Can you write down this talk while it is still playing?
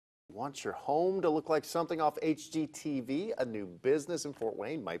Want your home to look like something off HGTV? A new business in Fort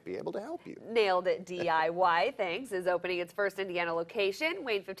Wayne might be able to help you. Nailed It DIY, thanks, is opening its first Indiana location.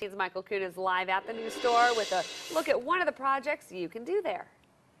 Wayne 15's Michael Kuhn is live at the new store with a look at one of the projects you can do there.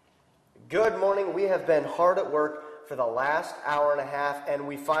 Good morning. We have been hard at work for the last hour and a half, and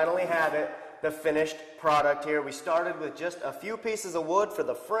we finally have it, the finished product here. We started with just a few pieces of wood for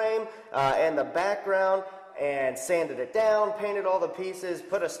the frame and the background, and sanded it down, painted all the pieces,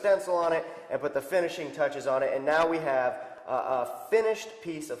 put a stencil on it, and put the finishing touches on it. And now we have a finished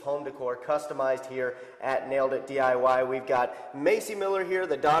piece of home decor customized here at Nailed It DIY. We've got Macy Miller here,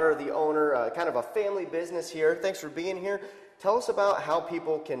 the daughter of the owner, kind of a family business here. Thanks for being here. Tell us about how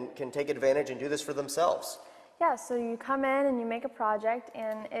people can take advantage and do this for themselves. Yeah, so you come in and you make a project,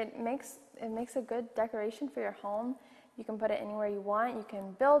 and it makes a good decoration for your home. You can put it anywhere you want. You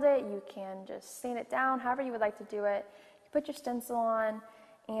can build it. You can just sand it down, however you would like to do it. You put your stencil on,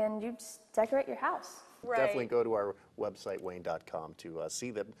 and you just decorate your house. Right. Definitely go to our website, wayne.com, to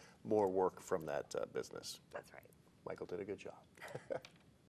see more work from that business. That's right. Michael did a good job.